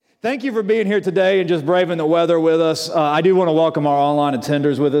Thank you for being here today and just braving the weather with us. I do want to welcome our online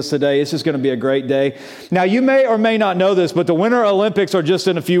attenders with us today. It's just going to be a great day. Now, you may or may not know this, but the Winter Olympics are just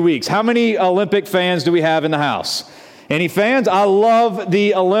in a few weeks. How many Olympic fans do we have in the house? Any fans? I love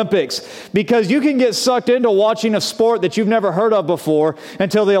the Olympics because you can get sucked into watching a sport that you've never heard of before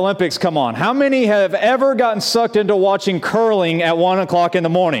until the Olympics come on. How many have ever gotten sucked into watching curling at 1 o'clock in the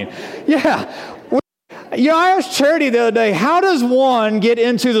morning? Yeah. I asked Charity the other day, how does one get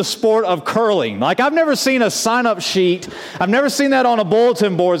into the sport of curling? Like, I've never seen a sign-up sheet. I've never seen that on a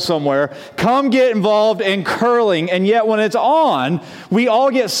bulletin board somewhere. Come get involved in curling. And yet, when it's on, we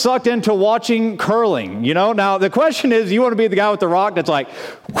all get sucked into watching curling. Now, the question is, you want to be the guy with the rock that's like,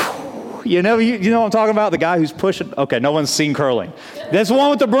 you know what I'm talking about? The guy who's pushing. Okay, no one's seen curling. This one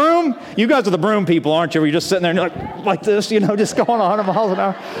with the broom? You guys are the broom people, aren't you? Where you're just sitting there and like this, just going 100 miles an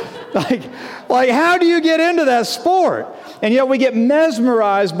hour. Like, how do you get into that sport? And yet we get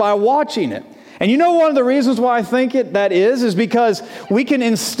mesmerized by watching it. And one of the reasons why I think that is because we can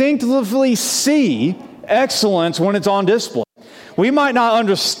instinctively see excellence when it's on display. We might not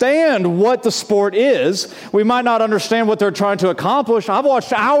understand what the sport is. We might not understand what they're trying to accomplish. I've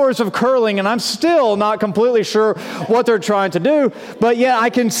watched hours of curling, and I'm still not completely sure what they're trying to do. But yet I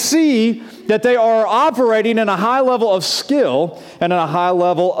can see that they are operating in a high level of skill and at a high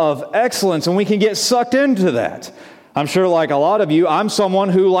level of excellence, and we can get sucked into that. I'm sure, like a lot of you, I'm someone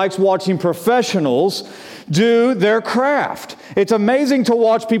who likes watching professionals do their craft. It's amazing to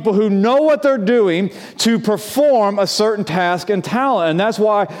watch people who know what they're doing to perform a certain task and talent. And that's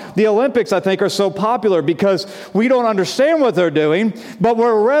why the Olympics, I think, are so popular, because we don't understand what they're doing, but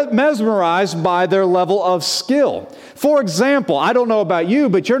we're mesmerized by their level of skill. For example, I don't know about you,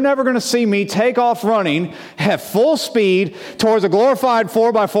 but you're never going to see me take off running at full speed towards a glorified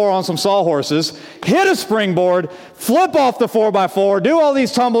 4x4 on some sawhorses, hit a springboard, flip off the 4x4, do all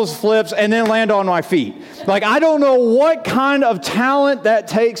these tumbles, flips, and then land on my feet. Like, I don't know what kind of talent that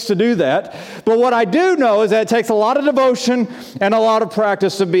takes to do that, but what I do know is that it takes a lot of devotion and a lot of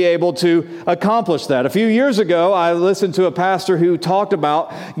practice to be able to accomplish that. A few years ago, I listened to a pastor who talked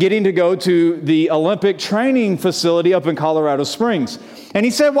about getting to go to the Olympic training facility up in Colorado Springs. And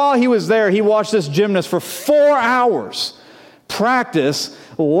he said while he was there, he watched this gymnast for 4 hours practice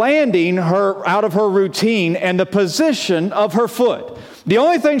landing her out of her routine and the position of her foot. The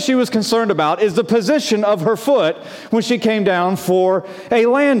only thing she was concerned about is the position of her foot when she came down for a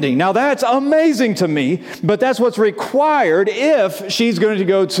landing. Now, that's amazing to me, but that's what's required if she's going to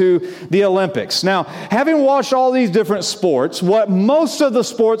go to the Olympics. Now, having watched all these different sports, what most of the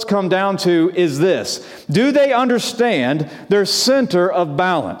sports come down to is this: do they understand their center of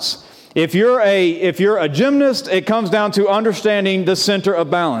balance? If you're a gymnast, it comes down to understanding the center of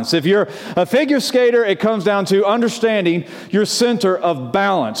balance. If you're a figure skater, it comes down to understanding your center of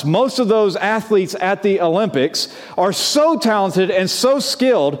balance. Most of those athletes at the Olympics are so talented and so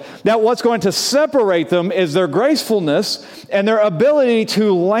skilled that what's going to separate them is their gracefulness and their ability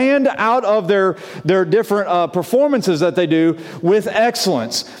to land out of their different performances that they do with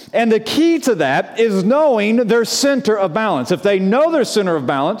excellence. And the key to that is knowing their center of balance. If they know their center of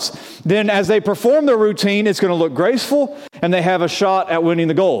balance, then as they perform their routine, it's going to look graceful and they have a shot at winning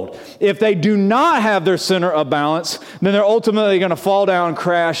the gold. If they do not have their center of balance, then they're ultimately going to fall down,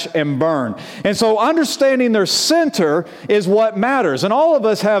 crash, and burn. And so understanding their center is what matters. And all of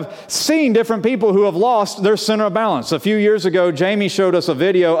us have seen different people who have lost their center of balance. A few years ago, Jamie showed us a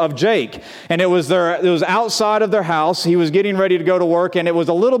video of Jake, and it was outside of their house. He was getting ready to go to work, and it was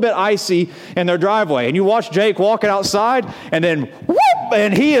a little bit icy in their driveway. And you watch Jake walking outside, and then whoop,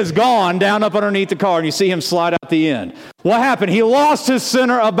 and he is gone down up underneath the car, and you see him slide out the end. What happened? He lost his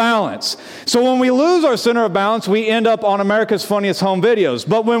center of balance. So when we lose our center of balance, we end up on America's Funniest Home Videos.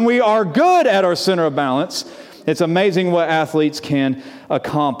 But when we are good at our center of balance, it's amazing what athletes can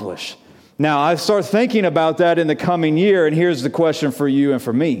accomplish. Now, I start thinking about that in the coming year, and here's the question for you and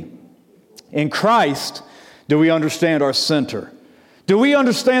for me. In Christ, do we understand our center? Do we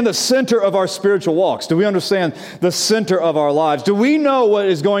understand the center of our spiritual walks? Do we understand the center of our lives? Do we know what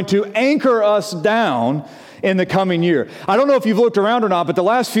is going to anchor us down in the coming year? I don't know if you've looked around or not, but the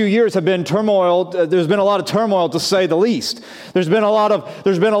last few years have been turmoil. There's been a lot of turmoil, to say the least. There's been a lot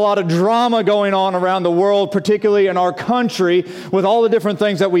of drama going on around the world, particularly in our country, with all the different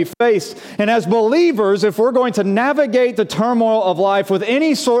things that we've faced. And as believers, if we're going to navigate the turmoil of life with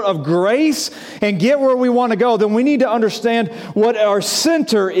any sort of grace and get where we want to go, then we need to understand what our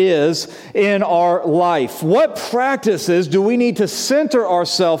center is in our life. What practices do we need to center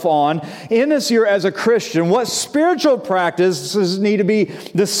ourselves on in this year as a Christian what spiritual practices need to be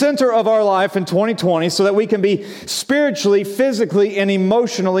the center of our life in 2020 so that we can be spiritually, physically, and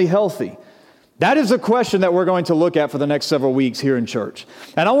emotionally healthy? That is a question that we're going to look at for the next several weeks here in church.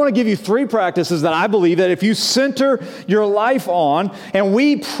 And I want to give you 3 practices that I believe that if you center your life on and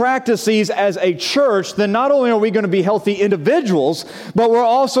we practice these as a church, then not only are we going to be healthy individuals, but we're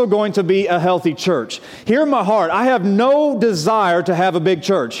also going to be a healthy church. Hear my heart. I have no desire to have a big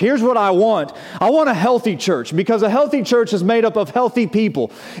church. Here's what I want. I want a healthy church, because a healthy church is made up of healthy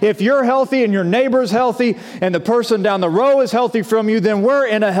people. If you're healthy and your neighbor's healthy and the person down the row is healthy from you, then we're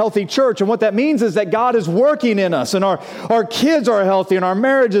in a healthy church. And what that means is that God is working in us, and our kids are healthy, and our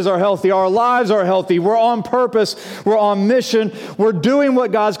marriages are healthy, our lives are healthy, we're on purpose, we're on mission, we're doing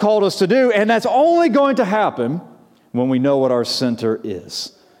what God's called us to do, and that's only going to happen when we know what our center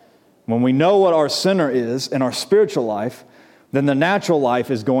is. When we know what our center is in our spiritual life, then the natural life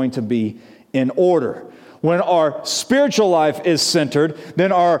is going to be in order. When our spiritual life is centered,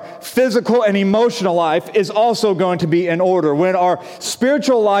 then our physical and emotional life is also going to be in order. When our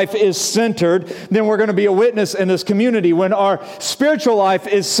spiritual life is centered, then we're going to be a witness in this community. When our spiritual life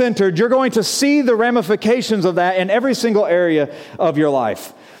is centered, you're going to see the ramifications of that in every single area of your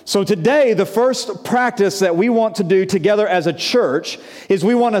life. So today, the first practice that we want to do together as a church is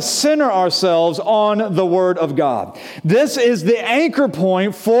we want to center ourselves on the Word of God. This is the anchor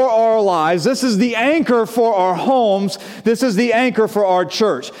point for our lives. This is the anchor for our homes. This is the anchor for our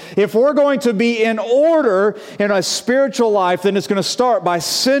church. If we're going to be in order in a spiritual life, then it's going to start by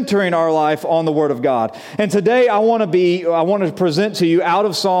centering our life on the Word of God. And today, I want to present to you out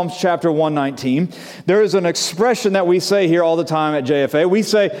of Psalms chapter 119. There is an expression that we say here all the time at JFA. We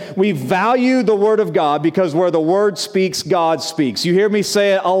say, we value the Word of God because where the Word speaks, God speaks. You hear me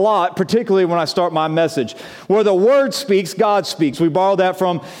say it a lot, particularly when I start my message. Where the Word speaks, God speaks. We borrowed that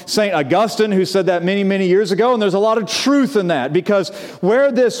from St. Augustine, who said that many, many years ago, and there's a lot of truth in that, because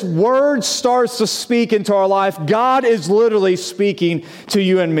where this Word starts to speak into our life, God is literally speaking to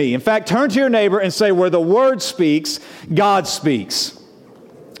you and me. In fact, turn to your neighbor and say, where the Word speaks, God speaks.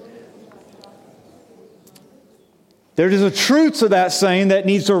 There is a truth to that saying that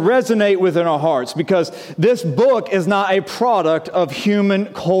needs to resonate within our hearts, because this book is not a product of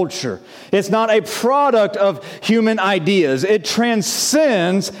human culture. It's not a product of human ideas. It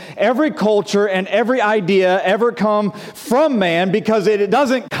transcends every culture and every idea ever come from man, because it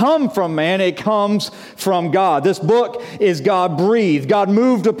doesn't come from man, it comes from God. This book is God-breathed. God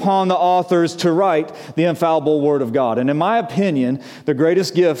moved upon the authors to write the infallible Word of God. And in my opinion, the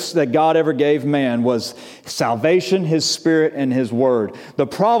greatest gifts that God ever gave man was salvation, His Spirit, and His Word. The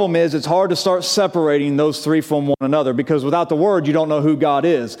problem is it's hard to start separating those 3 from one another, because without the Word, you don't know who God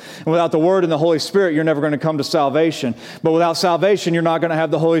is. And without the Word and the Holy Spirit, you're never going to come to salvation. But without salvation, you're not going to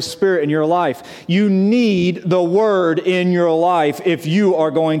have the Holy Spirit in your life. You need the Word in your life if you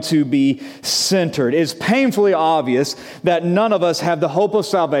are going to be centered. It's painfully obvious that none of us have the hope of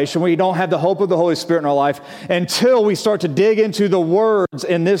salvation. We don't have the hope of the Holy Spirit in our life until we start to dig into the words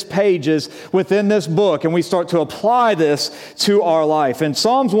in these pages within this book, and we start to apply this to our life. And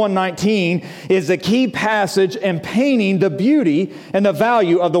Psalms 119 is the key passage in painting the beauty and the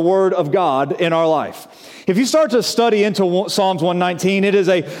value of the Word of God in our life. If you start to study into Psalms 119, it is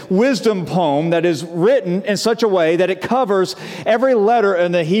a wisdom poem that is written in such a way that it covers every letter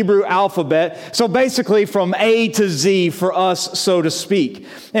in the Hebrew alphabet. So basically from A to Z for us, so to speak.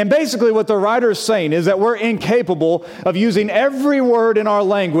 And basically what the writer is saying is that we're incapable of using every word in our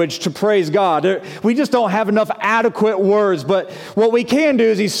language to praise God. We just don't have enough adequate words. But what we can do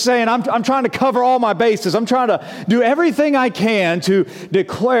is he's saying, I'm trying to cover all my bases. I'm trying to do everything I can to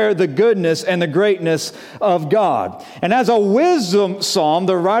declare the goodness and the greatness of God. And as a wisdom psalm,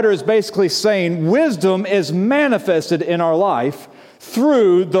 the writer is basically saying wisdom is manifested in our life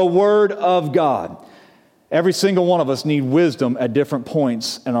through the Word of God. Every single one of us need wisdom at different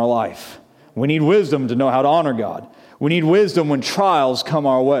points in our life. We need wisdom to know how to honor God. We need wisdom when trials come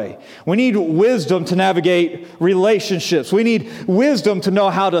our way. We need wisdom to navigate relationships. We need wisdom to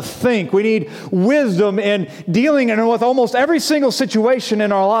know how to think. We need wisdom in dealing with almost every single situation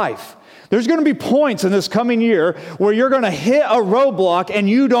in our life. There's going to be points in this coming year where you're going to hit a roadblock and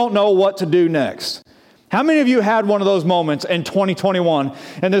you don't know what to do next. How many of you had one of those moments in 2021,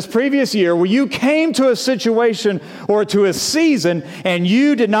 in this previous year, where you came to a situation or to a season and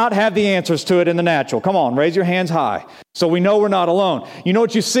you did not have the answers to it in the natural? Come on, raise your hands high so we know we're not alone. You know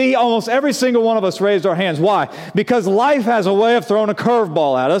what you see? Almost every single one of us raised our hands. Why? Because life has a way of throwing a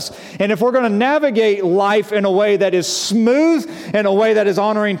curveball at us. And if we're going to navigate life in a way that is smooth, in a way that is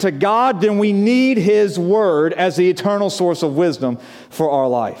honoring to God, then we need His Word as the eternal source of wisdom for our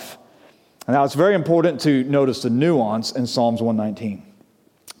life. Now, it's very important to notice the nuance in Psalms 119.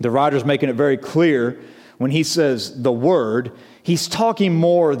 The writer's making it very clear when he says the word, he's talking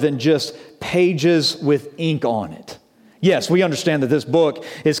more than just pages with ink on it. Yes, we understand that this book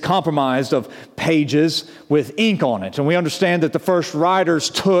is comprised of pages with ink on it. And we understand that the first writers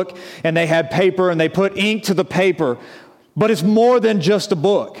took and they had paper and they put ink to the paper. But it's more than just a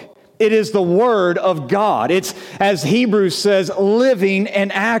book. It is the Word of God. It's, as Hebrews says, living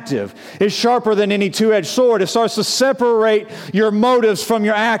and active. It's sharper than any two-edged sword. It starts to separate your motives from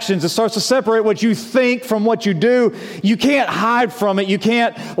your actions. It starts to separate what you think from what you do. You can't hide from it. You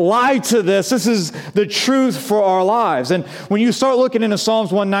can't lie to this. This is the truth for our lives. And when you start looking into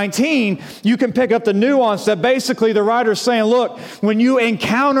Psalms 119, you can pick up the nuance that basically the writer's saying, look, when you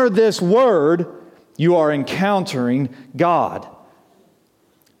encounter this Word, you are encountering God.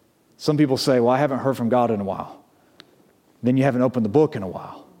 Some people say, well, I haven't heard from God in a while. Then you haven't opened the book in a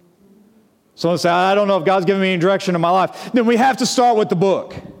while. Someone say, I don't know if God's giving me any direction in my life. Then we have to start with the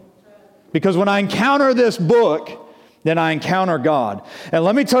book. Because when I encounter this book, then I encounter God. And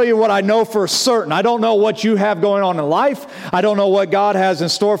let me tell you what I know for certain. I don't know what you have going on in life. I don't know what God has in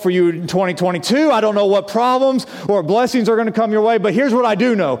store for you in 2022. I don't know what problems or blessings are going to come your way. But here's what I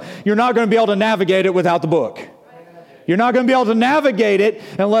do know. You're not going to be able to navigate it without the book. You're not going to be able to navigate it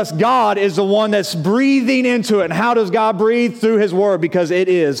unless God is the one that's breathing into it. And how does God breathe? Through His Word, because it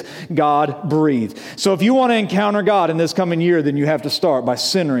is God-breathed. So if you want to encounter God in this coming year, then you have to start by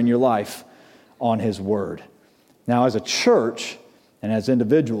centering your life on His Word. Now, as a church and as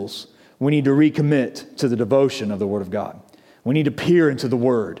individuals, we need to recommit to the devotion of the Word of God. We need to peer into the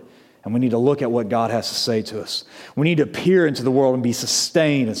Word, and we need to look at what God has to say to us. We need to peer into the world and be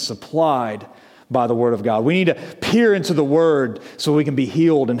sustained and supplied by the Word of God. We need to peer into the Word so we can be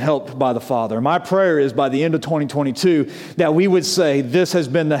healed and helped by the Father. My prayer is by the end of 2022 that we would say this has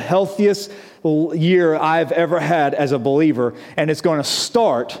been the healthiest year I've ever had as a believer, and it's going to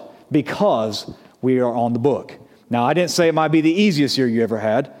start because we are on the book. Now, I didn't say it might be the easiest year you ever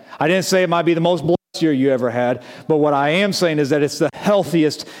had. I didn't say it might be the most blessed year you ever had. But what I am saying is that it's the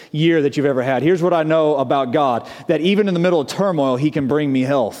healthiest year that you've ever had. Here's what I know about God, that even in the middle of turmoil, He can bring me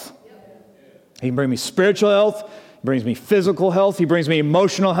health. He can bring me spiritual health, He brings me physical health, He brings me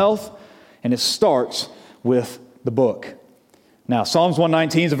emotional health, and it starts with the book. Now, Psalms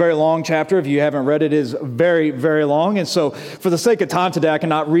 119 is a very long chapter. If you haven't read it, it is very, very long. And so for the sake of time today, I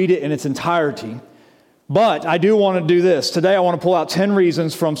cannot read it in its entirety. But I do want to do this. Today, I want to pull out 10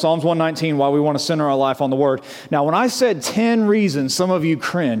 reasons from Psalms 119 why we want to center our life on the Word. Now, when I said 10 reasons, some of you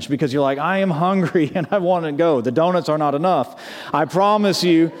cringed because you're like, I am hungry and I want to go. The donuts are not enough. I promise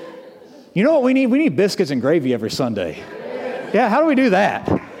you, you know what we need? We need biscuits and gravy every Sunday. Yeah, how do we do that?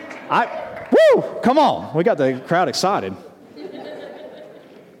 Come on. We got the crowd excited.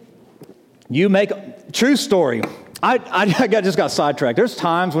 True story. I just got sidetracked. There's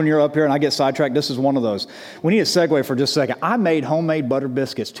times when you're up here and I get sidetracked. This is one of those. We need a segue for just a second. I made homemade butter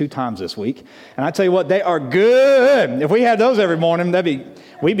biscuits 2 times this week. And I tell you what, they are good. If we had those every morning,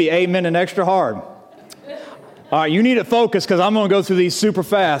 we'd be amening extra hard. All right, you need to focus because I'm going to go through these super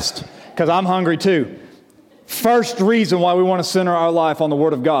fast because I'm hungry too. First reason why we want to center our life on the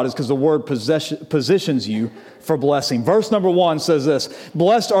Word of God is because the Word positions you for blessing. Verse number 1 says this: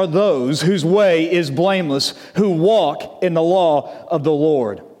 blessed are those whose way is blameless, who walk in the law of the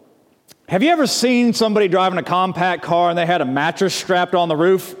Lord. Have you ever seen somebody driving a compact car and they had a mattress strapped on the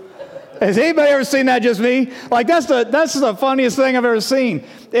roof? Has anybody ever seen that? Just me? Like that's the funniest thing I've ever seen.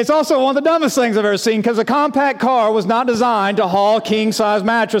 It's also one of the dumbest things I've ever seen because a compact car was not designed to haul king-size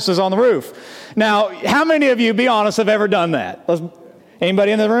mattresses on the roof. Now, how many of you, be honest, have ever done that?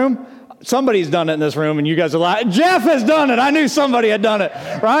 Anybody in the room? Somebody's done it in this room, and you guys are like, Jeff has done it. I knew somebody had done it,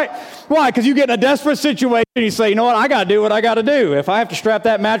 right? Why? Because you get in a desperate situation, and you say, you know what? I got to do what I got to do. If I have to strap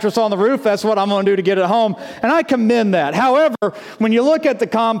that mattress on the roof, that's what I'm going to do to get it home, and I commend that. However, when you look at the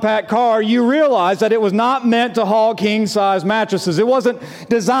compact car, you realize that it was not meant to haul king-size mattresses. It wasn't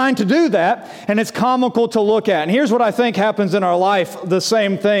designed to do that, and it's comical to look at. And here's what I think happens in our life. The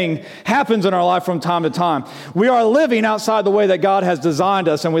same thing happens in our life from time to time. We are living outside the way that God has designed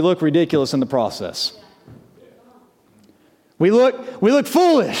us, and we look ridiculous in the process. We look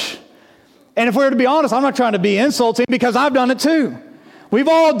foolish. And if we were to be honest, I'm not trying to be insulting because I've done it too. We've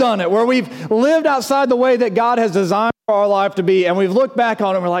all done it where we've lived outside the way that God has designed for our life to be, and we've looked back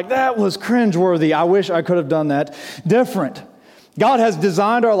on it and we're like, that was cringeworthy. I wish I could have done that different. God has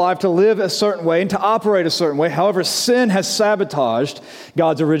designed our life to live a certain way and to operate a certain way. However, sin has sabotaged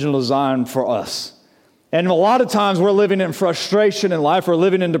God's original design for us. And a lot of times we're living in frustration in life, we're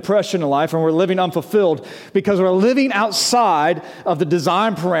living in depression in life, and we're living unfulfilled because we're living outside of the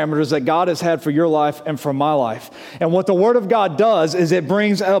design parameters that God has had for your life and for my life. And what the Word of God does is it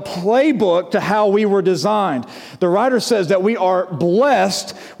brings a playbook to how we were designed. The writer says that we are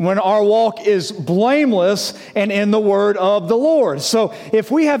blessed when our walk is blameless and in the Word of the Lord. So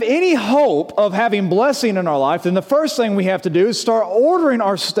if we have any hope of having blessing in our life, then the first thing we have to do is start ordering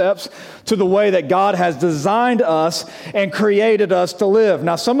our steps to the way that God has designed us and created us to live.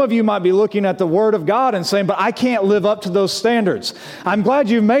 Now, some of you might be looking at the Word of God and saying, but I can't live up to those standards. I'm glad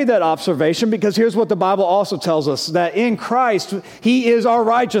you've made that observation, because here's what the Bible also tells us, that in Christ, He is our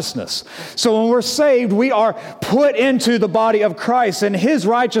righteousness. So when we're saved, we are put into the body of Christ, and His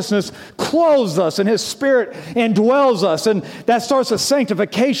righteousness clothes us, and His Spirit indwells us, and that starts a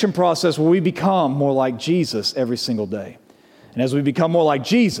sanctification process where we become more like Jesus every single day. And as we become more like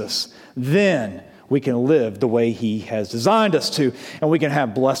Jesus, then we can live the way He has designed us to, and we can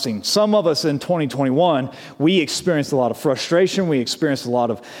have blessing. Some of us in 2021, we experienced a lot of frustration. We experienced a lot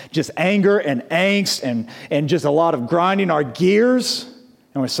of just anger and angst and just a lot of grinding our gears.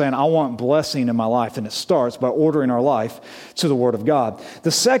 And we're saying, I want blessing in my life. And it starts by ordering our life to the Word of God.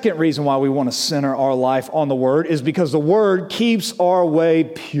 The second reason why we want to center our life on the Word is because the Word keeps our way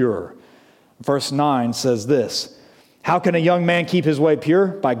pure. Verse 9 says this, how can a young man keep his way pure?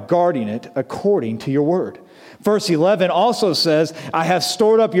 By guarding it according to your word. Verse 11 also says, I have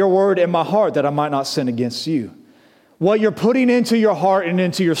stored up your word in my heart that I might not sin against you. What you're putting into your heart and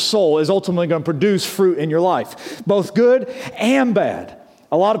into your soul is ultimately going to produce fruit in your life, both good and bad.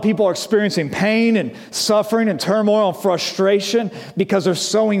 A lot of people are experiencing pain and suffering and turmoil and frustration because they're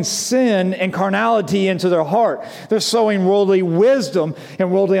sowing sin and carnality into their heart. They're sowing worldly wisdom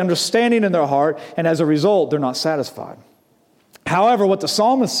and worldly understanding in their heart, and as a result, they're not satisfied. However, what the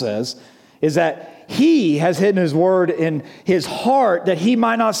psalmist says is that he has hidden his word in his heart that he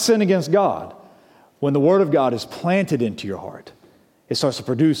might not sin against God. When the word of God is planted into your heart, it starts to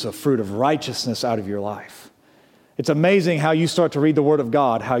produce a fruit of righteousness out of your life. It's amazing how you start to read the Word of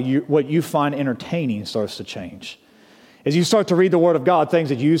God, how what you find entertaining starts to change. As you start to read the Word of God, things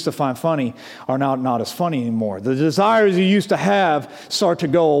that you used to find funny are now not as funny anymore. The desires you used to have start to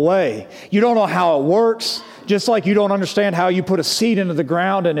go away. You don't know how it works. Just like you don't understand how you put a seed into the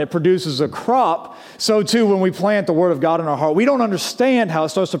ground and it produces a crop, so too when we plant the Word of God in our heart, we don't understand how it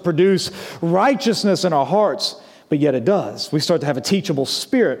starts to produce righteousness in our hearts. But yet it does. We start to have a teachable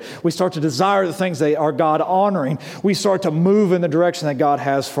spirit. We start to desire the things that are God-honoring. We start to move in the direction that God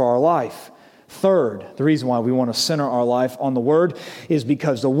has for our life. Third, the reason why we want to center our life on the Word is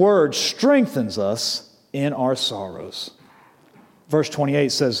because the Word strengthens us in our sorrows. Verse 28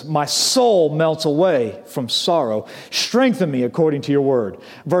 says, my soul melts away from sorrow. Strengthen me according to your word.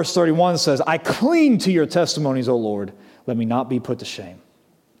 Verse 31 says, I cling to your testimonies, O Lord. Let me not be put to shame.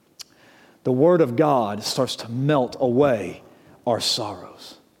 The Word of God starts to melt away our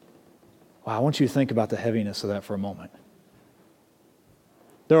sorrows. Wow, I want you to think about the heaviness of that for a moment.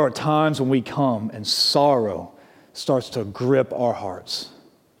 There are times when we come and sorrow starts to grip our hearts.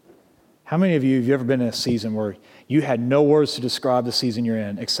 How many of you have you ever been in a season where you had no words to describe the season you're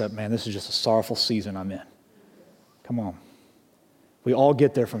in except, man, this is just a sorrowful season I'm in? Come on. We all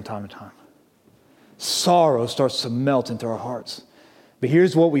get there from time to time. Sorrow starts to melt into our hearts. But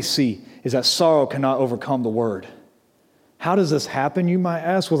here's what we see, is that sorrow cannot overcome the Word. How does this happen, you might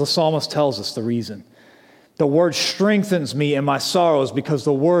ask? Well, the psalmist tells us the reason. The Word strengthens me in my sorrows because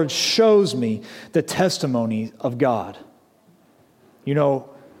the Word shows me the testimony of God. You know,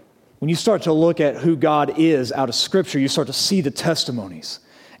 when you start to look at who God is out of Scripture, you start to see the testimonies.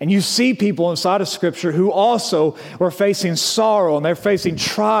 And you see people inside of Scripture who also were facing sorrow, and they're facing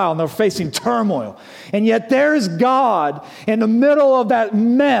trial, and they're facing turmoil. And yet there's God in the middle of that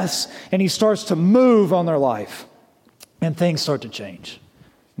mess, and He starts to move on their life. And things start to change.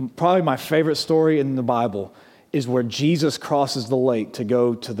 Probably my favorite story in the Bible is where Jesus crosses the lake to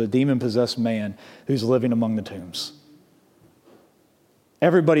go to the demon-possessed man who's living among the tombs.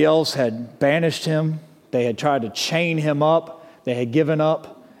 Everybody else had banished him. They had tried to chain him up. They had given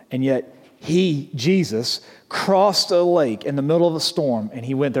up. And yet he, Jesus, crossed a lake in the middle of a storm, and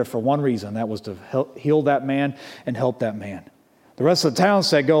he went there for one reason. That was to heal that man and help that man. The rest of the town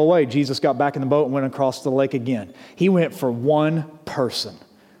said, go away. Jesus got back in the boat and went across the lake again. He went for one person.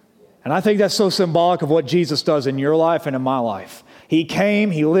 And I think that's so symbolic of what Jesus does in your life and in my life. He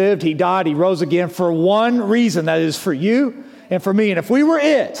came, He lived, He died, He rose again for one reason, that is for you and for me. And if we were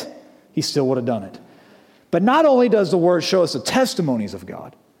it, He still would have done it. But not only does the Word show us the testimonies of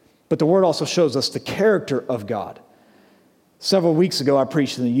God, but the Word also shows us the character of God. Several weeks ago, I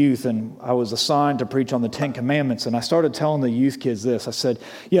preached in the youth, and I was assigned to preach on the Ten Commandments, and I started telling the youth kids this. I said,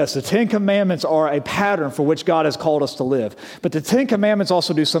 yes, the Ten Commandments are a pattern for which God has called us to live, but the Ten Commandments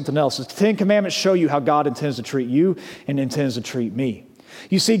also do something else. The Ten Commandments show you how God intends to treat you and intends to treat me.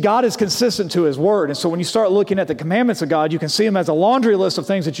 You see, God is consistent to His Word, and so when you start looking at the commandments of God, you can see them as a laundry list of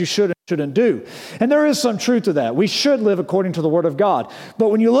things that you should and shouldn't do. And there is some truth to that. We should live according to the Word of God. But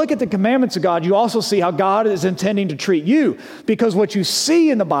when you look at the commandments of God, you also see how God is intending to treat you, because what you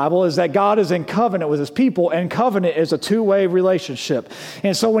see in the Bible is that God is in covenant with His people, and covenant is a two-way relationship.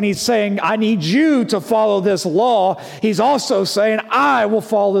 And so when He's saying, I need you to follow this law, He's also saying, I will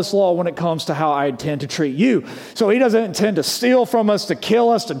follow this law when it comes to how I intend to treat you. So He doesn't intend to steal from us, to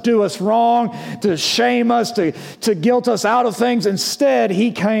kill us, to do us wrong, to shame us, to guilt us out of things. Instead,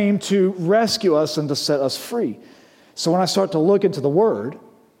 He came to rescue us and to set us free. So when I start to look into the Word,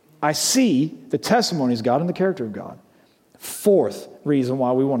 I see the testimonies of God and the character of God. Fourth reason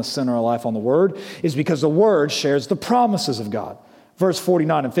why we want to center our life on the Word is because the Word shares the promises of God. Verse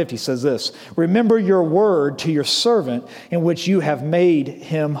 49 and 50 says this, remember your word to your servant in which you have made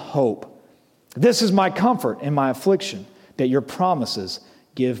him hope. This is my comfort in my affliction, that your promises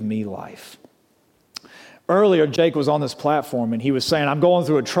give me life. Earlier, Jake was on this platform and he was saying, I'm going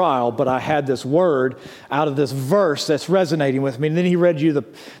through a trial, but I had this word out of this verse that's resonating with me. And then he read you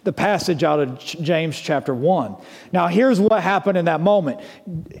the passage out of James chapter 1. Now, here's what happened in that moment.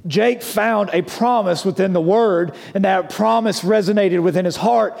 Jake found a promise within the word, and that promise resonated within his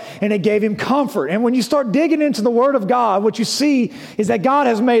heart, and it gave him comfort. And when you start digging into the word of God, what you see is that God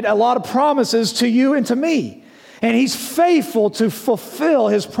has made a lot of promises to you and to me. And He's faithful to fulfill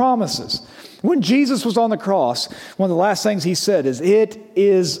His promises. When Jesus was on the cross, one of the last things He said is, it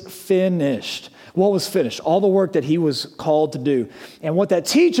is finished. What was finished? All the work that He was called to do. And what that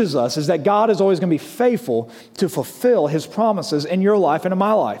teaches us is that God is always going to be faithful to fulfill His promises in your life and in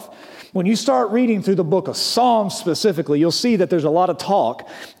my life. When you start reading through the book of Psalms specifically, you'll see that there's a lot of talk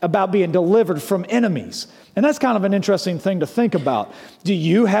about being delivered from enemies. And that's kind of an interesting thing to think about. Do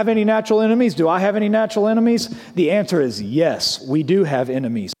you have any natural enemies? Do I have any natural enemies? The answer is yes, we do have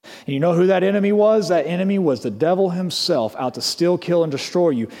enemies. And you know who that enemy was? That enemy was the devil himself, out to steal, kill, and destroy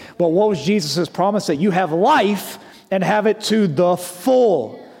you. But what was Jesus' promise? That you have life and have it to the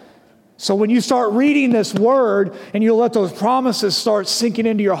full. So when you start reading this word and you let those promises start sinking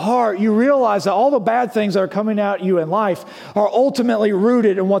into your heart, you realize that all the bad things that are coming at you in life are ultimately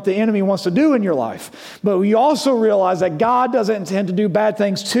rooted in what the enemy wants to do in your life. But you also realize that God doesn't intend to do bad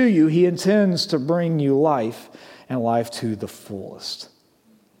things to you. He intends to bring you life, and life to the fullest.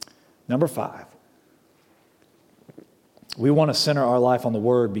 Number 5, we want to center our life on the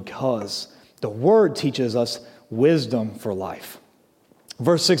Word because the Word teaches us wisdom for life.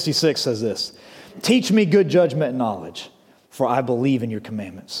 Verse 66 says this, teach me good judgment and knowledge, for I believe in your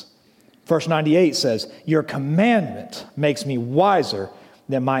commandments. Verse 98 says, your commandment makes me wiser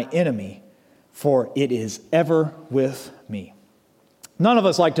than my enemy, for it is ever with me. None of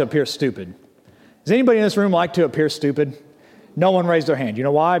us like to appear stupid. Does anybody in this room like to appear stupid? No one raised their hand. You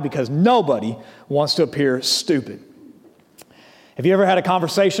know why? Because nobody wants to appear stupid. Have you ever had a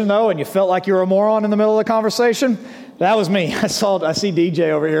conversation, though, and you felt like you were a moron in the middle of the conversation? That was me. I see DJ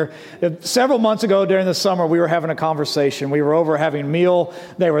over here. Several months ago during the summer, we were having a conversation. We were over having a meal.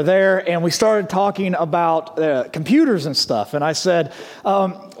 They were there, and we started talking about computers and stuff. And I said,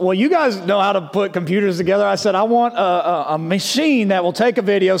 well, you guys know how to put computers together. I said, I want a machine that will take a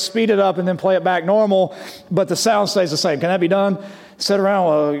video, speed it up, and then play it back normal, but the sound stays the same. Can that be done? Sit around,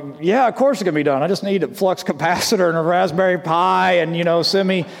 well, yeah, of course it can be done. I just need a flux capacitor and a Raspberry Pi and, send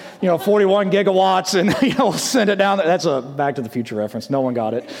me, 41 gigawatts and, we'll send it down. That's a Back to the Future reference. No one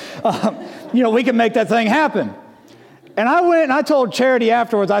got it. We can make that thing happen. And I went and I told Charity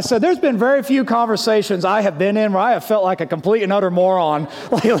afterwards, I said, there's been very few conversations I have been in where I have felt like a complete and utter moron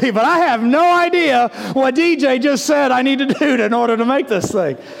lately, but I have no idea what DJ just said I need to do in order to make this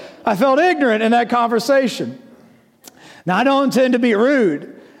thing. I felt ignorant in that conversation. Now, I don't intend to be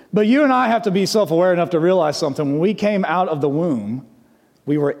rude, but you and I have to be self-aware enough to realize something. When we came out of the womb,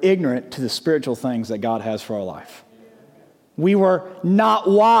 we were ignorant to the spiritual things that God has for our life. We were not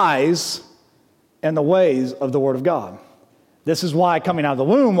wise in the ways of the Word of God. This is why coming out of the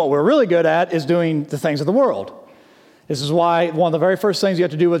womb, what we're really good at is doing the things of the world. This is why one of the very first things you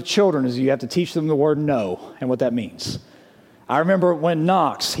have to do with children is you have to teach them the word no and what that means. I remember when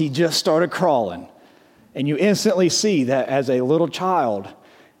Knox, he just started crawling. And you instantly see that as a little child,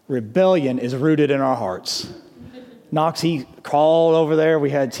 rebellion is rooted in our hearts. Knox, he crawled over there.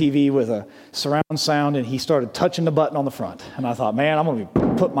 We had TV with a surround sound, and he started touching the button on the front. And I thought, man, I'm going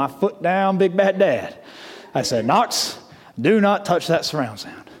to put my foot down, big bad dad. I said, Knox, Do not touch that surround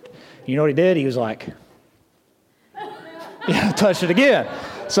sound. You know what he did? He was like, yeah, touched it again.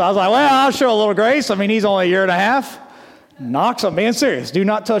 So I was like, well, I'll show a little grace. I mean, he's only a year and a half. Knox, I'm being serious. Do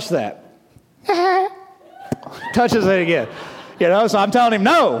not touch that. Touches it again. You know, so I'm telling him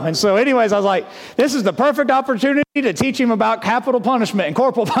no. And so anyways, I was like, this is the perfect opportunity to teach him about capital punishment and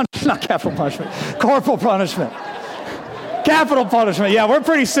corporal punishment. Not capital punishment. Corporal punishment. Capital punishment. Yeah, we're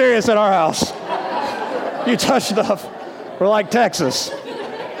pretty serious at our house. You touch stuff. We're like Texas.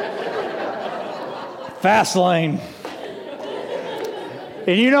 Fast lane.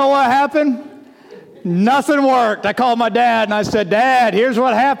 And you know what happened? Nothing worked. I called my dad and I said, Dad, here's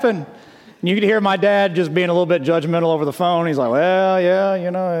what happened. And you could hear my dad just being a little bit judgmental over the phone. He's like, well, yeah, you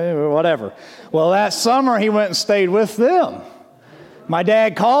know, whatever. Well, that summer he went and stayed with them. My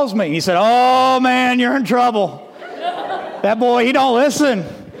dad calls me. He said, oh, man, you're in trouble. That boy, he don't listen.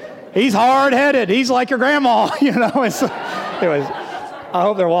 He's hard-headed. He's like your grandma, you know. And so, anyways, I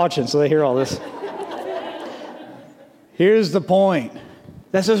hope they're watching so they hear all this. Here's the point.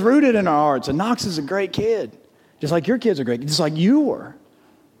 That's just rooted in our hearts. And Knox is a great kid, just like your kids are great, just like you were.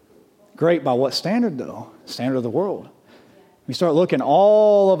 Great by what standard, though? Standard of the world. We start looking,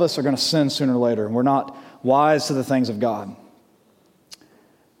 all of us are going to sin sooner or later, and we're not wise to the things of God.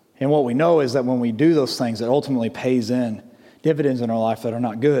 And what we know is that when we do those things, it ultimately pays in dividends in our life that are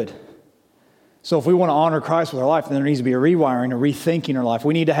not good. So if we want to honor Christ with our life, then there needs to be a rewiring, a rethinking our life.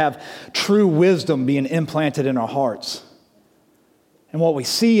 We need to have true wisdom being implanted in our hearts. And what we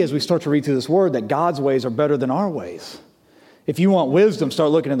see as we start to read through this word, that God's ways are better than our ways. If you want wisdom,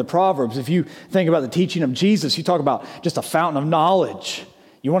 start looking at the Proverbs. If you think about the teaching of Jesus, you talk about just a fountain of knowledge.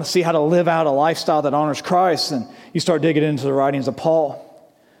 You want to see how to live out a lifestyle that honors Christ, and you start digging into the writings of Paul.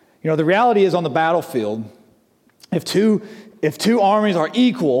 You know, the reality is on the battlefield, if two armies are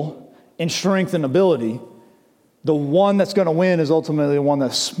equal in strength and ability, the one that's going to win is ultimately the one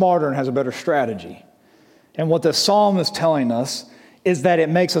that's smarter and has a better strategy. And what the psalm is telling us is that it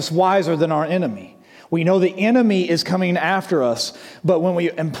makes us wiser than our enemy. We know the enemy is coming after us, but when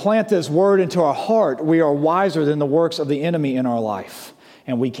we implant this word into our heart, we are wiser than the works of the enemy in our life,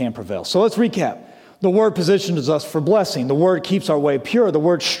 and we can prevail. So let's recap. The word positions us for blessing. The word keeps our way pure. The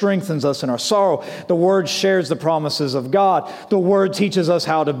word strengthens us in our sorrow. The word shares the promises of God. The word teaches us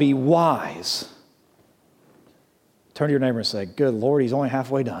how to be wise. Turn to your neighbor and say, good Lord, he's only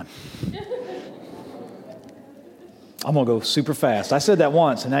halfway done. I'm going to go super fast. I said that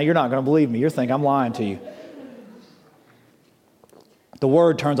once, and now you're not going to believe me. You're thinking I'm lying to you. The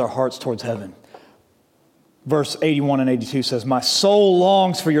word turns our hearts towards heaven. Verse 81 and 82 says, my soul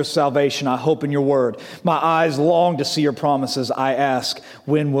longs for your salvation. I hope in your word. My eyes long to see your promises. I ask,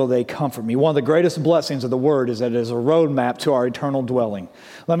 when will they comfort me? One of the greatest blessings of the word is that it is a roadmap to our eternal dwelling.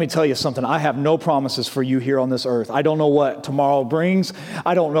 Let me tell you something. I have no promises for you here on this earth. I don't know what tomorrow brings.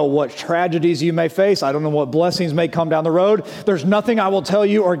 I don't know what tragedies you may face. I don't know what blessings may come down the road. There's nothing I will tell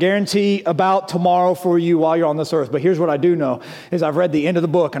you or guarantee about tomorrow for you while you're on this earth. But here's what I do know is I've read the end of the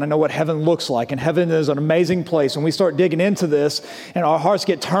book, and I know what heaven looks like. And heaven is an amazing place. When we start digging into this and our hearts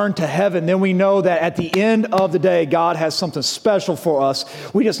get turned to heaven, then we know that at the end of the day, God has something special for us.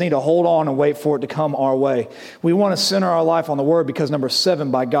 We just need to hold on and wait for it to come our way. We want to center our life on the word because number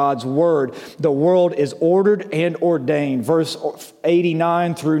 7, by God's word, the world is ordered and ordained. Verse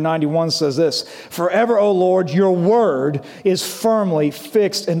 89 through 91 says this, forever, O Lord, your word is firmly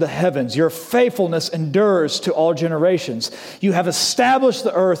fixed in the heavens. Your faithfulness endures to all generations. You have established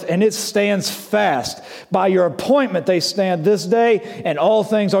the earth and it stands fast. By your appointment they stand this day, and all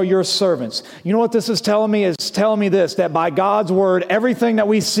things are your servants. You know what this is telling me? It's telling me this, that by God's word, everything that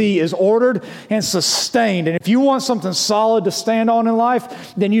we see is ordered and sustained. And if you want something solid to stand on in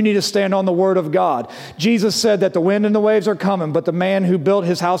life, then you need to stand on the word of God. Jesus said that the wind and the waves are coming, but the man who built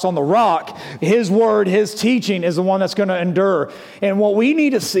his house on the rock, his word, his teaching is the one that's going to endure. And what we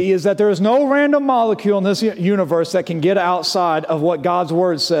need to see is that there is no random molecule in this universe that can get outside of what God's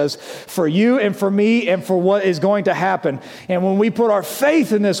word says for you and for me and for what is going to happen. And when we put our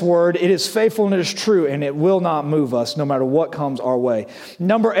faith in this word, it is faithful and it is true, and it will not move us no matter what comes our way.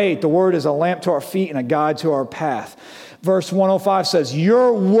 Number 8, the word is a lamp to our feet and a guide to our path. Verse 105 says,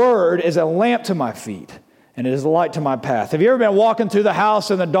 your word is a lamp to my feet and it is a light to my path. Have you ever been walking through the house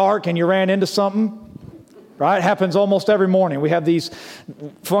in the dark and you ran into something? Right? It happens almost every morning. We have these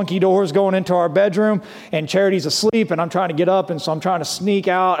funky doors going into our bedroom, and Charity's asleep, and I'm trying to get up, and so I'm trying to sneak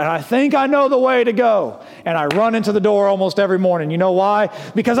out, and I think I know the way to go. And I run into the door almost every morning. You know why?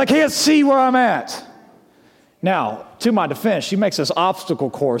 Because I can't see where I'm at. Now, to my defense, she makes this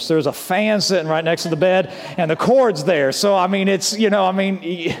obstacle course. There's a fan sitting right next to the bed, and the cord's there. So, I mean,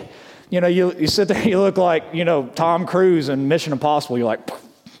 You sit there, you look like, Tom Cruise in Mission Impossible. You're like,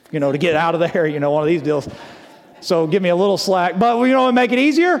 to get out of there, one of these deals. So give me a little slack. But what would make it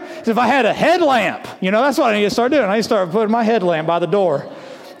easier? Is if I had a headlamp. That's what I need to start doing. I need to start putting my headlamp by the door.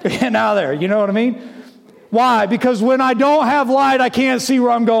 Getting out of there. You know what I mean? Why? Because when I don't have light, I can't see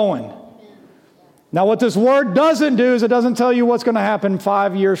where I'm going. Now, what this word doesn't do is it doesn't tell you what's going to happen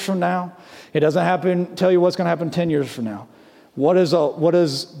 5 years from now. It doesn't tell you what's going to happen 10 years from now. What is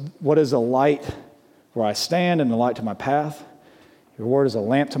a light where I stand and a light to my path? Your word is a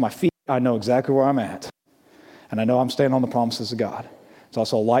lamp to my feet. I know exactly where I'm at. And I know I'm standing on the promises of God. It's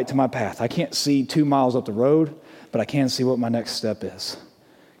also a light to my path. I can't see 2 miles up the road, but I can see what my next step is.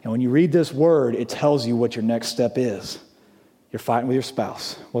 And when you read this word, it tells you what your next step is. You're fighting with your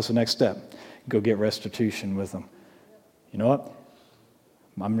spouse. What's the next step? Go get restitution with them. You know what?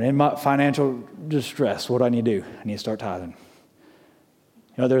 I'm in my financial distress. What do I need to do? I need to start tithing.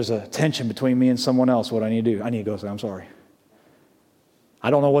 There's a tension between me and someone else. What do I need to do? I need to go say, I'm sorry. I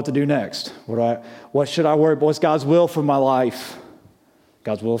don't know what to do next. What should I worry about? What's God's will for my life?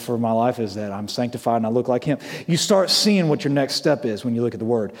 God's will for my life is that I'm sanctified and I look like Him. You start seeing what your next step is when you look at the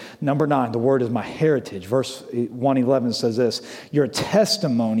Word. Number 9, the Word is my heritage. Verse 1:11 says this, your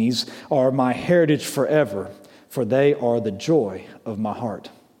testimonies are my heritage forever, for they are the joy of my heart.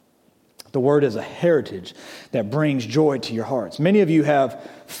 The Word is a heritage that brings joy to your hearts. Many of you have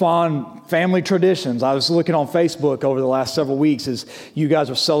fond family traditions. I was looking on Facebook over the last several weeks as you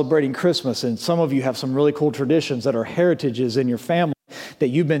guys are celebrating Christmas, and some of you have some really cool traditions that are heritages in your family that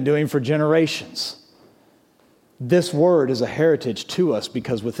you've been doing for generations. This Word is a heritage to us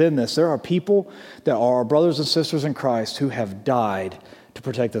because within this, there are people that are our brothers and sisters in Christ who have died to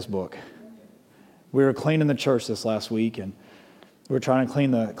protect this book. We were cleaning the church this last week, and we were trying to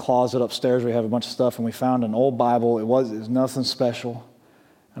clean the closet upstairs. We have a bunch of stuff, and we found an old Bible. It was nothing special.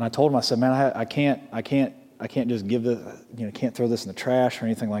 And I told him, I said, man, I can't just give this, can't throw this in the trash or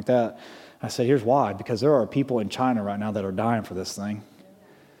anything like that. I said, here's why. Because there are people in China right now that are dying for this thing.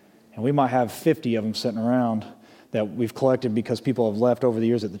 And we might have 50 of them sitting around that we've collected because people have left over the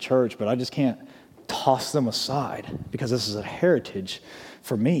years at the church, but I just can't toss them aside because this is a heritage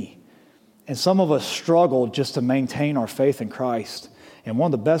for me. And some of us struggle just to maintain our faith in Christ. And one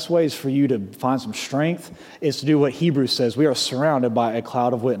of the best ways for you to find some strength is to do what Hebrews says. We are surrounded by a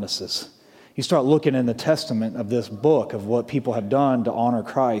cloud of witnesses. You start looking in the testament of this book of what people have done to honor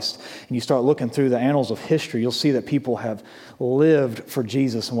Christ, and you start looking through the annals of history, you'll see that people have lived for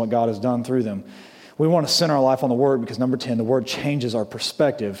Jesus and what God has done through them. We want to center our life on the Word because, number 10, the Word changes our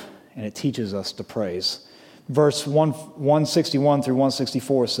perspective, and it teaches us to praise. Verse 161 through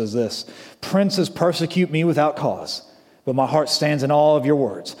 164 says this, princes persecute me without cause, but my heart stands in awe of your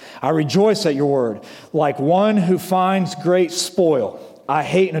words. I rejoice at your word, like one who finds great spoil. I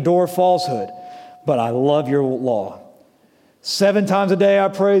hate and adore falsehood, but I love your law. 7 times a day I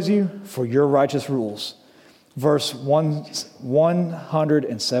praise you for your righteous rules. Verse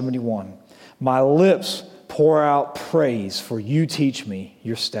 171, my lips pour out praise, for you teach me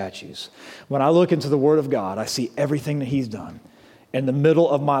your statutes. When I look into the Word of God, I see everything that He's done. In the middle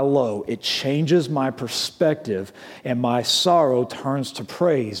of my low, it changes my perspective, and my sorrow turns to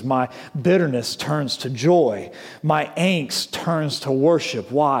praise. My bitterness turns to joy. My angst turns to worship.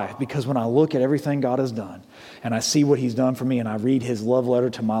 Why? Because when I look at everything God has done, and I see what He's done for me, and I read His love letter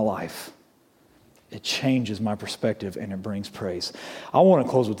to my life, it changes my perspective, and it brings praise. I want to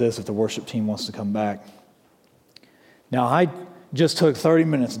close with this if the worship team wants to come back. Now, I just took 30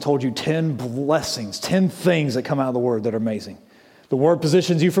 minutes and told you 10 blessings, 10 things that come out of the Word that are amazing. The Word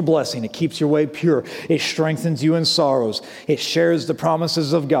positions you for blessing. It keeps your way pure. It strengthens you in sorrows. It shares the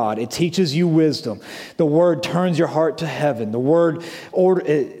promises of God. It teaches you wisdom. The Word turns your heart to heaven. By the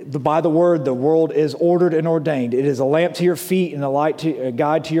Word, the world is ordered and ordained. It is a lamp to your feet and a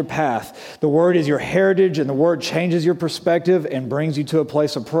guide to your path. The Word is your heritage, and the Word changes your perspective and brings you to a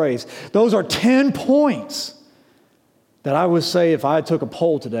place of praise. Those are 10 points that I would say if I took a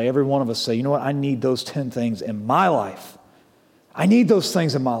poll today, every one of us say, you know what, I need those 10 things in my life. I need those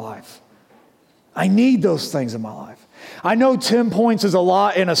things in my life. I need those things in my life. I know 10 points is a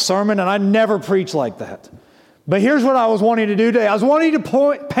lot in a sermon, and I never preach like that. But here's what I was wanting to do today. I was wanting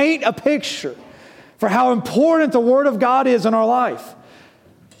to paint a picture for how important the Word of God is in our life.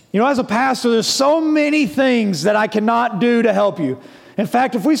 As a pastor, there's so many things that I cannot do to help you. In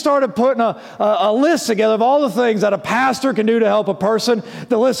fact, if we started putting a list together of all the things that a pastor can do to help a person,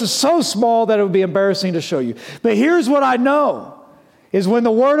 the list is so small that it would be embarrassing to show you. But here's what I know, is when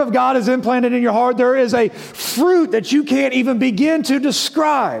the Word of God is implanted in your heart, there is a fruit that you can't even begin to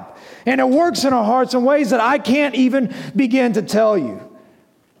describe. And it works in our hearts in ways that I can't even begin to tell you.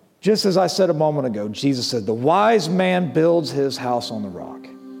 Just as I said a moment ago, Jesus said, the wise man builds his house on the rock.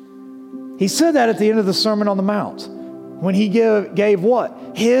 He said that at the end of the Sermon on the Mount when he gave what?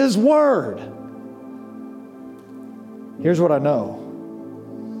 His word. Here's what I know.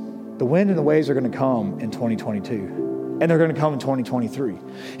 The wind and the waves are going to come in 2022. And they're going to come in 2023.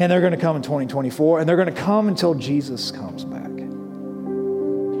 And they're going to come in 2024. And they're going to come until Jesus comes back.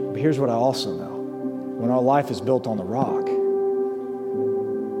 But here's what I also know. When our life is built on the rock,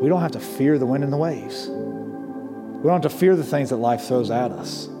 we don't have to fear the wind and the waves. We don't have to fear the things that life throws at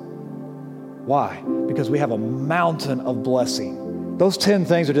us. Why? Because we have a mountain of blessing. Those 10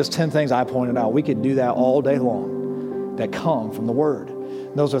 things are just 10 things I pointed out. We could do that all day long that come from the Word.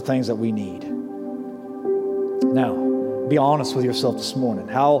 And those are things that we need. Now, be honest with yourself this morning.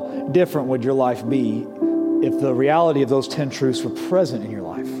 How different would your life be if the reality of those 10 truths were present in your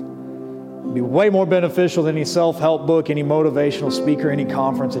life? It'd be way more beneficial than any self-help book, any motivational speaker, any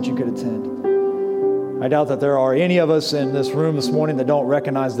conference that you could attend. I doubt that there are any of us in this room this morning that don't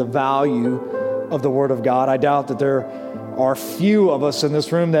recognize the value of the Word of God. I doubt that there are few of us in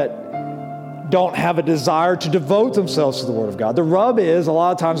this room that don't have a desire to devote themselves to the Word of God. The rub is, a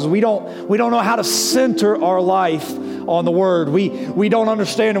lot of times, we don't know how to center our life on the Word. We don't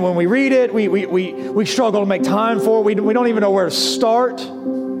understand it when we read it. We struggle to make time for it. We don't even know where to start.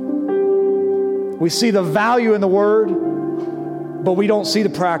 We see the value in the Word, but we don't see the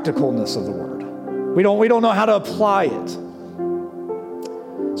practicalness of the Word. We don't know how to apply it.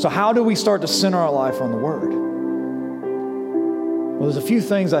 So how do we start to center our life on the Word? Well, there's a few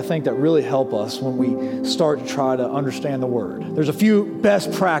things I think that really help us when we start to try to understand the Word. There's a few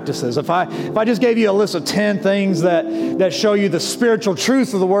best practices. If I just gave you a list of 10 things that show you the spiritual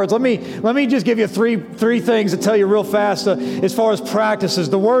truth of the words, let me just give you three things to tell you real fast as far as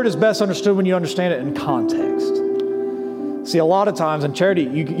practices. The Word is best understood when you understand it in context. See, a lot of times, and Charity,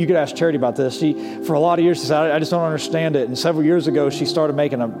 you could ask Charity about this. She, for a lot of years, she said, I just don't understand it. And several years ago, she started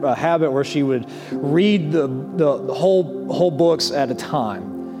making a habit where she would read the whole books at a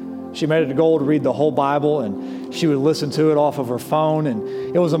time. She made it a goal to read the whole Bible, and she would listen to it off of her phone.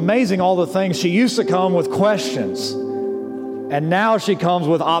 And it was amazing all the things. She used to come with questions, and now she comes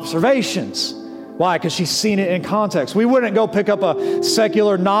with observations. Why? Because she's seen it in context. We wouldn't go pick up a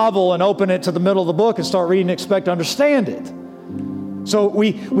secular novel and open it to the middle of the book and start reading and expect to understand it. So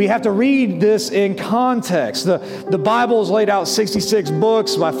we have to read this in context. The Bible is laid out 66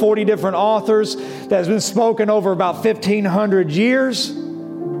 books by 40 different authors that has been spoken over about 1,500 years.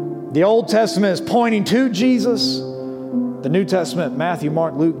 The Old Testament is pointing to Jesus. The New Testament, Matthew,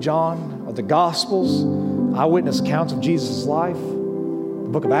 Mark, Luke, John, are the Gospels, eyewitness accounts of Jesus' life. The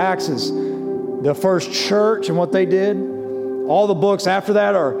book of Acts is the first church and what they did. All the books after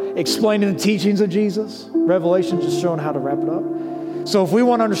that are explaining the teachings of Jesus. Revelation just showing how to wrap it up. So if we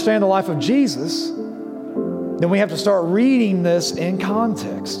want to understand the life of Jesus, then we have to start reading this in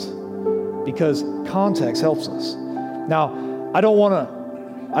context, because context helps us. Now, I don't want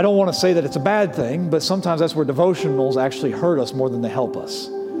to say that it's a bad thing, but sometimes that's where devotionals actually hurt us more than they help us.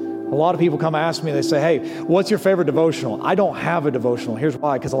 A lot of people come ask me, they say, hey, what's your favorite devotional? I don't have a devotional. Here's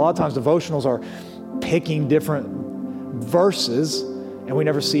why. Because a lot of times devotionals are picking different verses, and we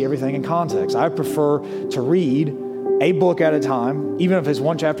never see everything in context. I prefer to read a book at a time, even if it's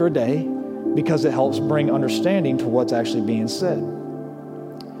one chapter a day, because it helps bring understanding to what's actually being said.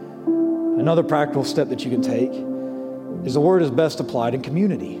 Another practical step that you can take is the Word is best applied in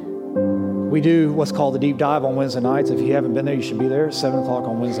community. We do what's called the deep dive on Wednesday nights. If you haven't been there, you should be there at 7 o'clock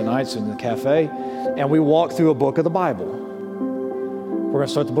on Wednesday nights in the cafe. And we walk through a book of the Bible. We're going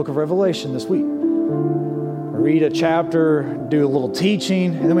to start the book of Revelation this week. We read a chapter, do a little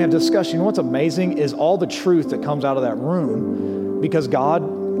teaching, and then we have discussion. What's amazing is all the truth that comes out of that room, because God,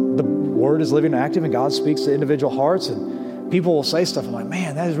 the Word is living and active, and God speaks to individual hearts, and people will say stuff. I'm like,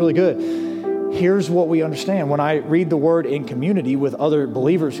 man, that is really good. Here's what we understand. When I read the Word in community with other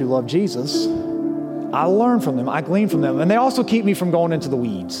believers who love Jesus, I learn from them. I glean from them. And they also keep me from going into the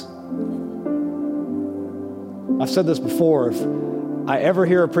weeds. I've said this before. If I ever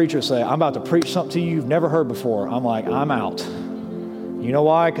hear a preacher say, I'm about to preach something to you you've never heard before, I'm like, I'm out. You know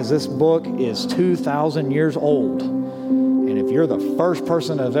why? Because this book is 2,000 years old. And if you're the first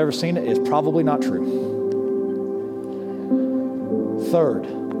person that has ever seen it, it's probably not true. Third,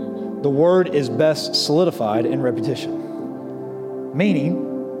 the Word is best solidified in repetition.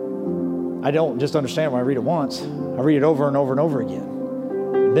 Meaning, I don't just understand it when I read it once. I read it over and over and over again.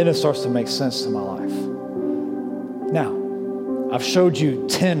 And then it starts to make sense to my life. Now, I've showed you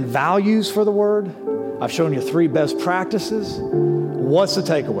 10 values for the Word. I've shown you 3 best practices. What's the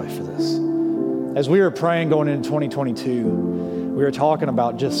takeaway for this? As we were praying going into 2022, we we were talking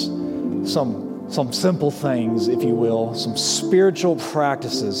about just some simple things, if you will, some spiritual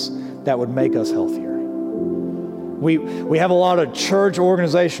practices that would make us healthier. We have a lot of church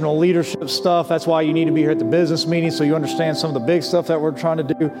organizational leadership stuff. That's why you need to be here at the business meeting so you understand some of the big stuff that we're trying to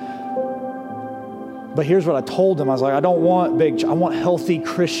do. But here's what I told them. I was like, I want healthy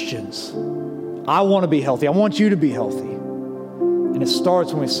Christians. I want to be healthy. I want you to be healthy. And it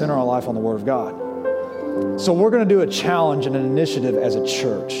starts when we center our life on the Word of God. So we're going to do a challenge and an initiative as a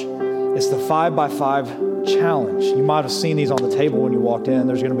church. It's the 5x5 challenge. You might have seen these on the table when you walked in.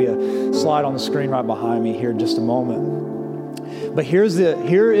 There's going to be a slide on the screen right behind me here in just a moment. But here is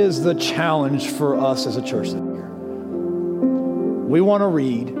the challenge for us as a church this year. We want to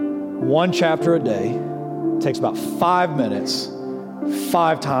read one chapter a day. It takes about 5 minutes,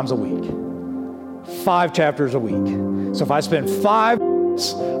 5 times a week. 5 chapters a week. So if I spend 5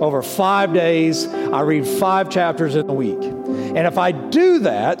 minutes over 5 days, I read 5 chapters in a week. And if I do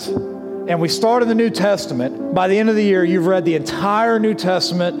that, and we start in the New Testament, by the end of the year, you've read the entire New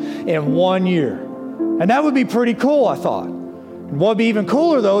Testament in 1 year. And that would be pretty cool, I thought. And what would be even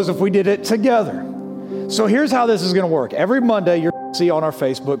cooler, though, is if we did it together. So here's how this is going to work. Every Monday, you're going to see on our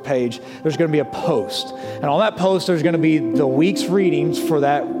Facebook page, there's going to be a post. And on that post, there's going to be the week's readings for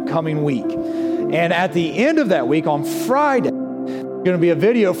that coming week. And at the end of that week, on Friday, going to be a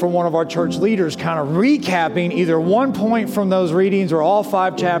video from one of our church leaders kind of recapping either one point from those readings or all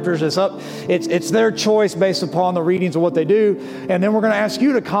 5 chapters. It's their choice based upon the readings of what they do. And then we're going to ask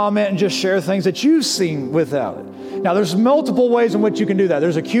you to comment and just share things that you've seen without it. Now, there's multiple ways in which you can do that.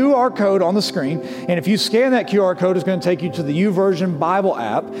 There's a QR code on the screen, and if you scan that QR code, it's going to take you to the YouVersion Bible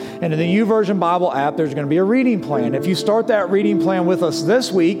app. And in the YouVersion Bible app, there's going to be a reading plan. If you start that reading plan with us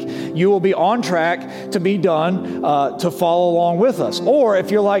this week, you will be on track to be done to follow along with us. Or if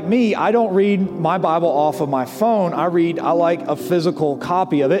you're like me, I don't read my Bible off of my phone. I like a physical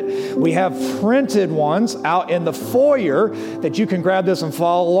copy of it. We have printed ones out in the foyer that you can grab this and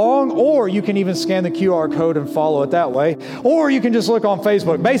follow along, or you can even scan the QR code and follow it that way. Or you can just look on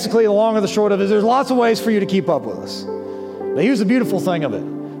Facebook. Basically, the long and the short of it is there's lots of ways for you to keep up with us. But here's the beautiful thing of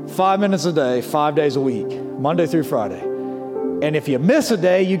it. 5 minutes a day, 5 days a week, Monday through Friday. And if you miss a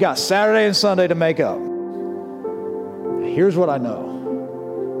day, you got Saturday and Sunday to make up. Here's what I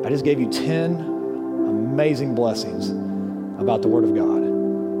know. I just gave you 10 amazing blessings about the Word of God.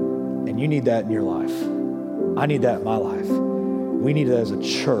 And you need that in your life. I need that in my life. We need it as a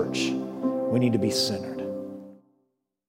church. We need to be centered.